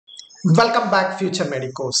Welcome back Future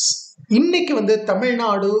Medicos. இன்னைக்கு வந்து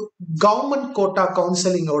Tamil Nadu government quota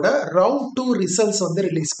கவுன்சிலிங்கோட round 2 results வந்து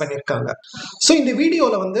ரிலீஸ் பண்ணியிருக்காங்க. ஸோ இந்த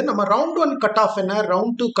வீடியோல வந்து நம்ம ரவுண்ட் 1 கட் ஆஃப் என்ன,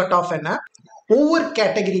 ரவுண்ட் 2 கட் ஆஃப் என்ன, ஒவ்வொரு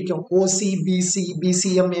கேட்டகரிக்கும் ஓசி, PC,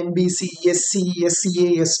 BCM, MBC, SC, SCA,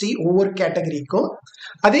 ST ஒவ்வொரு கேட்டகரிக்கும்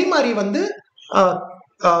அதே மாதிரி வந்து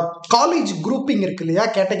காலேஜ் குரூப்பிங் இருக்கு இல்லையா,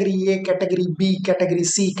 category A, category B, category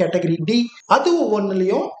C, category D, அது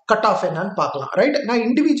ஒவ்வொன்றுலையும் கட் ஆஃப் என்னன்னு பார்க்கலாம். ரைட், நான்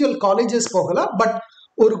இண்டிவிஜுவல் காலேஜஸ் போகலாம், பட்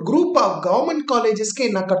ஒரு குரூப் ஆஃப் கவர்மெண்ட் காலேஜஸ்க்கு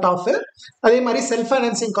என்ன கட் ஆஃப், அதே மாதிரி செல்ஃப்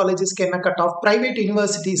ஃபைனான்சிங் காலேஜஸ்க்கு என்ன கட் ஆஃப், பிரைவேட்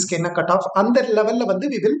யூனிவர்சிட்டிஸ்க்கு என்ன கட் ஆஃப், அந்த லெவல்ல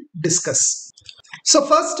வந்து we will discuss. So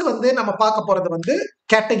first வந்து நம்ம பார்க்க போறது வந்து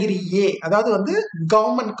கேட்டகரி ஏ, அதாவது வந்து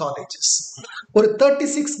கவர்மெண்ட் காலேஜஸ். ஒரு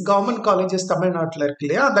 36 கவர்மெண்ட் காலேஜஸ் தமிழ்நாட்டில் இருக்கு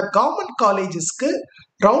இல்லையா, அந்த கவர்மெண்ட் காலேஜஸ்க்கு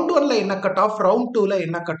ரவுண்ட் 1ல என்ன கட் ஆஃப், ரவுண்ட் 2ல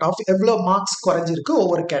என்ன கட் ஆஃப், எவ்வளோ மார்க்ஸ் குறைஞ்சிருக்கு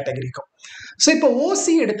ஒவ்வொரு கேட்டகரிக்கும். ஸோ இப்போ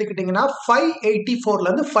ஓசி எடுத்துக்கிட்டிங்கன்னா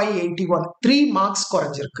 584லேருந்து 581 3 மார்க்ஸ்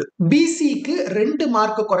குறைஞ்சிருக்கு. பிசிக்கு 2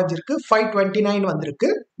 மார்க் குறைஞ்சிருக்கு, 529 வந்திருக்கு.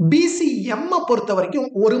 பிசிஎம் பொறுத்த வரைக்கும்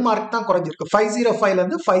 1 மார்க் தான் குறைஞ்சிருக்கு,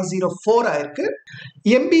 505லேருந்து 504 ஆயிருக்கு.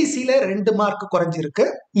 எம்பிசியில் 2 மார்க் குறைஞ்சிருக்கு,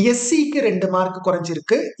 எஸ்சிக்கு 2 மார்க்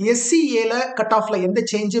குறைஞ்சிருக்கு. எஸ்சிஏல கட் ஆஃப்ல எந்த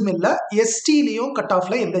சேஞ்சும் இல்லை, எஸ்டிலையும் கட்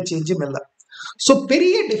ஆஃப்ல எந்த சேஞ்சும் இல்லை. ஸோ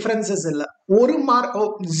பெரிய டிஃபரன்சஸ் இல்லை. 1 மார்க்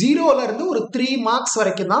 0ல இருந்து ஒரு 3 மார்க்ஸ்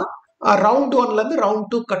வரைக்கும் தான் ரவுண்ட் 1ல இருந்து ரவுண்ட்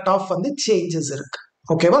 2 கட் ஆஃப் வந்து சேஞ்சஸ் இருக்கு.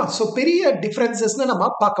 ஓகேவா? ஸோ பெரிய டிஃபரன்சஸ்னு நம்ம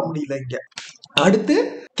பார்க்க முடியல இங்க. அடுத்து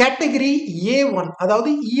கேட்டகரி A1,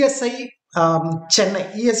 அதாவது இஎஸ்ஐ சென்னை.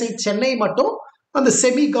 இஎஸ்ஐ சென்னை மட்டும் அந்த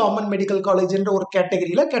செமி கவர்மெண்ட் மெடிக்கல் காலேஜ்ன்ற ஒரு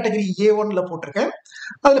கேட்டகரியில கேட்டகரி A1ல போட்டிருக்கேன்.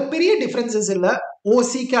 அதுல பெரிய டிஃபரன்சஸ் இல்ல.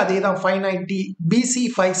 ஓசிக்கு அதே தான் 590, பிசி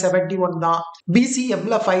 571 தான்,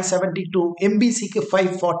 பிசிஎம்ல 572, எம்பிசிக்கு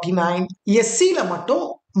 549, எஸ்சில மட்டும்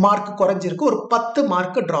மார்க் குறைஞ்சிருக்கு, ஒரு 10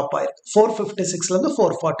 மார்க் டிராப் ஆயிருக்கு, 456ல இருந்து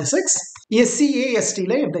 446. எஸ்சிஏ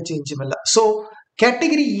எஸ்டில எந்த சேஞ்சும் இல்லை. ஸோ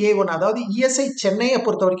கேட்டகரி A1, அதாவது இஎஸ்ஐ சென்னையை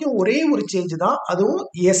பொறுத்த வரைக்கும் ஒரே ஒரு சேஞ்ச் தான், அதுவும்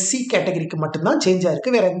எஸ்சி கேட்டகரிக்கு மட்டும்தான் சேஞ்ச்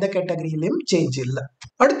ஆயிருக்கு, வேற எந்த கேட்டகரியிலும் சேஞ்ச் இல்லை.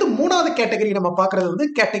 அடுத்து 3வது கேட்டகரி நம்ம பார்க்கறது வந்து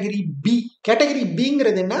கேட்டகரி பி. கேட்டகரி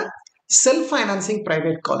பிங்கிறது என்ன? Self financing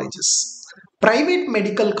private colleges. Private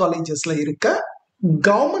medical காலேஜஸ்ல இருக்க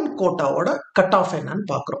கவர்மெண்ட் கோட்டாவோட கட் ஆஃப் என்னன்னு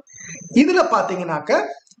பார்க்குறோம். இதுல பாத்தீங்கன்னாக்க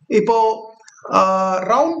இப்போ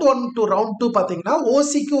ரவுண்ட் 1 டு ரவுண்ட் 2 பாத்தீங்கன்னா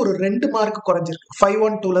ஓசிக்கு ஒரு 2 மார்க் குறைஞ்சிருக்கு,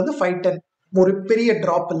 512லேருந்து 510, ஒரு பெரிய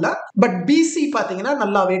டிராப் இல்ல. பட் பிசி பாத்தீங்கன்னா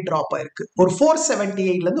நல்லாவே டிராப் ஆயிருக்கு, ஒரு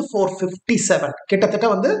 478லேருந்து 457, கிட்டத்தட்ட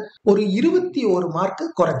வந்து ஒரு 21 மார்க்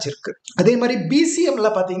குறைஞ்சிருக்கு. அதே மாதிரி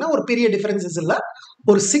பிசிஎம்ல பாத்தீங்கன்னா ஒரு பெரிய டிஃபரன்சஸ் இல்ல,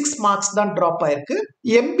 ஒரு 6 மார்க்ஸ் தான் டிராப் ஆயிருக்கு.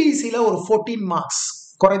 எம்பிசில ஒரு 14 மார்க்ஸ்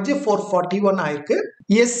குறைஞ்சு 441 ஆயிருக்கு.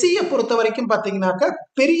 எஸ்சியை பொறுத்த வரைக்கும் பாத்தீங்கன்னாக்க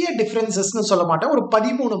பெரிய டிஃபரன்சஸ்னு சொல்ல மாட்டேன், ஒரு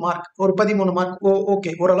 13 மார்க்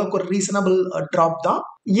ஓகே, ஓரளவுக்கு ஒரு ரீசனபிள் டிராப் தான்.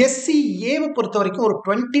 எஸ்சிஏவை பொறுத்த வரைக்கும் ஒரு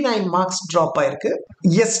 29 மார்க்ஸ் டிராப் ஆயிருக்கு.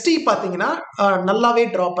 எஸ்டி பாத்தீங்கன்னா நல்லாவே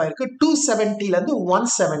டிராப் ஆயிருக்கு, 270லேருந்து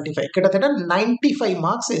 175, கிட்டத்தட்ட 95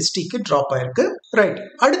 மார்க்ஸ் எஸ்டிக்கு டிராப் ஆயிருக்கு. ரைட்,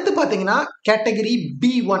 அடுத்து பாத்தீங்கன்னா கேட்டகரி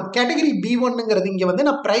B1. கேட்டகரி B1ங்கிறது இங்க வந்து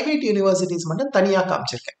நான் பிரைவேட் யூனிவர்சிட்டிஸ் மட்டும் தனியா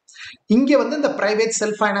காமிச்சிருக்கேன். இங்க வந்து இந்த பிரைவேட்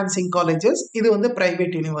செல்ஃப் ஃபைனான்சிங் காலேஜஸ், இது வந்து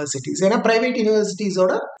பிரைவேட் யூனிவர்சிட்டிஸ். ஏன்னா பிரைவேட்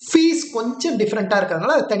யூனிவர்சிட்டிஸோட ஃபீஸ் கொஞ்சம் டிஃபரெண்டா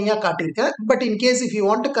இருக்கிறதுனால அது தனியா காட்டியிருக்கேன். But in case if you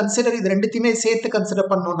want to consider, இது ரெண்டுத்தையுமே சேர்த்து கன்சிடர்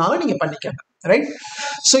பண்ணணும்னாலும் நீங்க பண்ணிக்கங்க. ரைட்,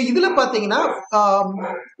 ஸோ இதுல பாத்தீங்கன்னா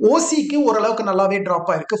ஓசிக்கு ஓரளவுக்கு நல்லாவே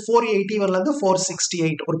டிராப் ஆயிருக்கு, 481லேருந்து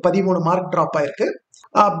 468, ஒரு 13 மார்க் டிராப் ஆயிருக்கு.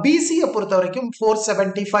 பிசியை பொறுத்த வரைக்கும்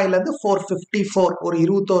 475லேருந்து 454, ஒரு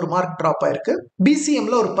 21 மார்க் டிராப் ஆயிருக்கு.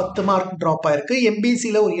 பிசிஎம்ல ஒரு 10 மார்க் டிராப் ஆயிருக்கு.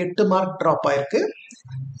 எம்பிசில ஒரு 8 மார்க் டிராப் ஆயிருக்கு.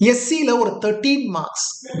 எஸ்சில ஒரு 13 மார்க்ஸ்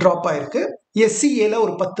டிராப் ஆயிருக்கு. எஸ்சிஏல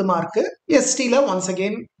ஒரு 10 மார்க். எஸ்டில ஒன்ஸ்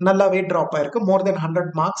அகெயின் நல்லாவே டிராப் ஆயிருக்கு, மோர் தென்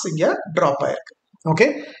 100 மார்க்ஸ் இங்க டிராப் ஆயிருக்கு. ஓகே,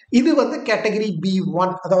 இது வந்து கேட்டகரி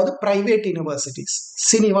B1, அதாவது private universities.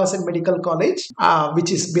 Srinivasan medical college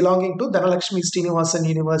which is belonging to Dhanalakshmi Srinivasan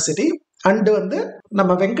university, and வந்து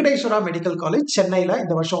நம்ம வெங்கடேஸ்வரா மெடிக்கல் காலேஜ் சென்னையில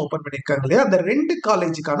இந்த வருஷம் ஓபன் பண்ணிருக்காங்க இல்லையா, அந்த 2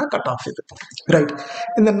 காலேஜுக்கான கட் ஆஃப் இது. ரைட்,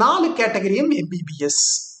 இந்த 4 கேட்டகரியும்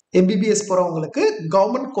எம்பிபிஎஸ் போறவங்களுக்கு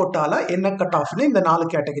கவர்மெண்ட் கோட்டால என்ன கட் ஆஃப்னு இந்த 4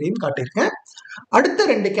 கேட்டகரியும் காட்டியிருக்கேன். அடுத்த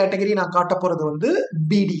 2 கேட்டகரி நான் காட்ட போறது வந்து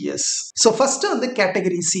பிடிஎஸ். ஸோ ஃபர்ஸ்ட் வந்து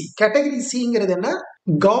கேட்டகரி சி. கேட்டகரி சிங்கிறது என்ன?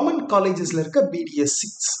 கவர்மெண்ட் காலேஜஸ்ல இருக்க பிடிஎஸ்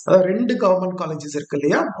சீட்ஸ். அதாவது 2 கவர்மெண்ட் காலேஜஸ் இருக்கு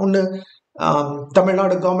இல்லையா, ஒன்னு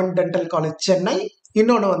Tamil Nadu government dental college Chennai,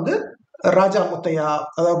 இன்னொன்னு வந்து ராஜா முத்தையா,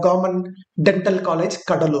 அதாவது கவர்மெண்ட் டென்டல் காலேஜ்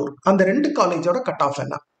கடலூர். அந்த 2 காலேஜோட கட் ஆஃப்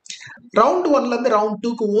என்ன? ரவுண்ட் 1ல இருந்து ரவுண்ட்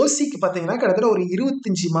 2க்கு ஓசிக்கு பாத்தீங்கன்னா கிட்டத்தட்ட ஒரு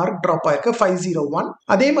 25 மார்க் டிராப் ஆயிருக்கு 501.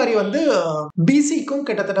 அதே மாதிரி வந்து பிசிக்கும்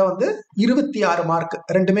கிட்டத்தட்ட வந்து 26 மார்க்,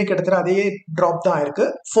 ரெண்டுமே கிட்டத்தட்ட அதே டிராப் தான் ஆயிருக்கு.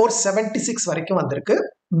 476 வரைக்கும் வந்திருக்கு.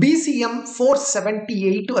 பிசிஎம்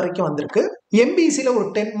 478 வரைக்கும் வந்திருக்கு. எம்பிசில ஒரு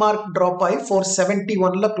 10 மார்க் டிராப் ஆகி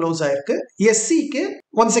 471ல க்ளோஸ் ஆயிருக்கு. எஸ்சிக்கு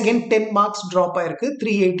ஒன்ஸ் அகைன் 10 மார்க்ஸ் டிராப் ஆயிருக்கு,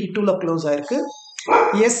 382ல க்ளோஸ் ஆயிருக்கு.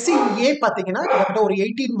 எஸ்சிஏ பாத்தீங்கன்னா கிட்டத்தட்ட ஒரு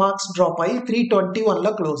 18 மார்க்ஸ் டிராப் ஆகி 321ல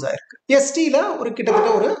க்ளோஸ் ஆயிருக்கு. எஸ்டில ஒரு கிட்டத்தட்ட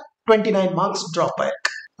ஒரு 29 மார்க்ஸ் டிராப்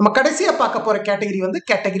ஆயிருக்கு. நம்ம கடைசியா பார்க்க போற கேட்டகரி வந்து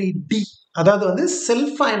கேட்டகரி டி, அதாவது வந்து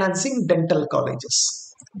self financing dental colleges.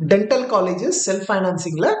 Dental colleges self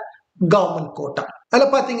ஃபைனான்சிங்ல government quota. அதுல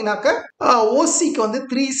பாத்தீங்கன்னாக்க ஓசிக்கு வந்து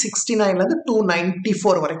 369ல இருந்து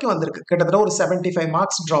 294 வரைக்கும் வந்திருக்கு. கிட்டத்தட்ட ஒரு 75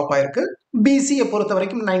 மார்க்ஸ் டிராப் ஆயிருக்கு. பிசியை பொறுத்த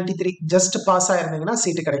வரைக்கும் 93, ஜஸ்ட் பாஸ் ஆயிருந்தீங்கன்னா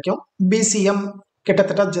சீட்டு கிடைக்கும். பிசிஎம்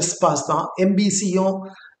கிட்டத்தட்ட ஜஸ்ட் பாஸ் தான். எம்பிசியும்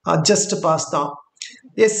ஜஸ்ட் பாஸ் தான்.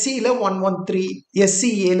 எஸ்சில 113,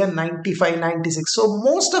 எஸ்சிஏல 95, 96. So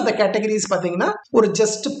most of the categories பாத்தீங்கன்னா ஒரு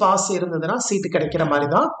ஜஸ்ட் பாஸ் இருந்ததுன்னா சீட்டு கிடைக்கிற மாதிரி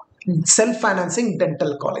தான் self financing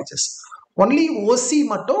dental colleges. Only ஓசி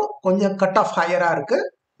மட்டும் கொஞ்சம் கட் ஆஃப் ஹையரா இருக்கு.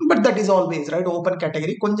 But that is always right. Open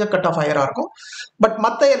category கொஞ்சம் கட் ஆஃப் ஹையரா இருக்கும். பட்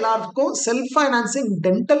மற்ற எல்லாருக்கும் செல்ஃப் ஃபைனான்சிங்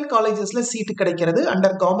டென்டல் காலேஜஸ்ல சீட்டு கிடைக்கிறது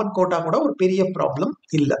அண்டர் கவர்மெண்ட் கோட்டா கூட ஒரு பெரிய ப்ராப்ளம்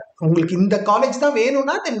இல்லை. உங்களுக்கு இந்த காலேஜ் தான்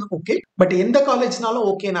வேணும்னா தென் ஓகே, பட் எந்த காலேஜ்னாலும்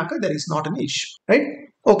ஓகேனாக்க there is not an issue, right?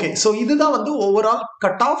 Okay, so இதுதான் வந்து overall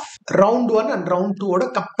cut off round 1 and round 2ஓட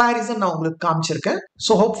comparison நான் உங்களுக்கு காமிச்சிருக்கேன்.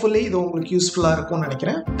 ஸோ ஹோப்ஃபுல்லி இது உங்களுக்கு யூஸ்ஃபுல்லா இருக்கும்னு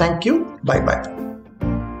நினைக்கிறேன். Thank you, by by.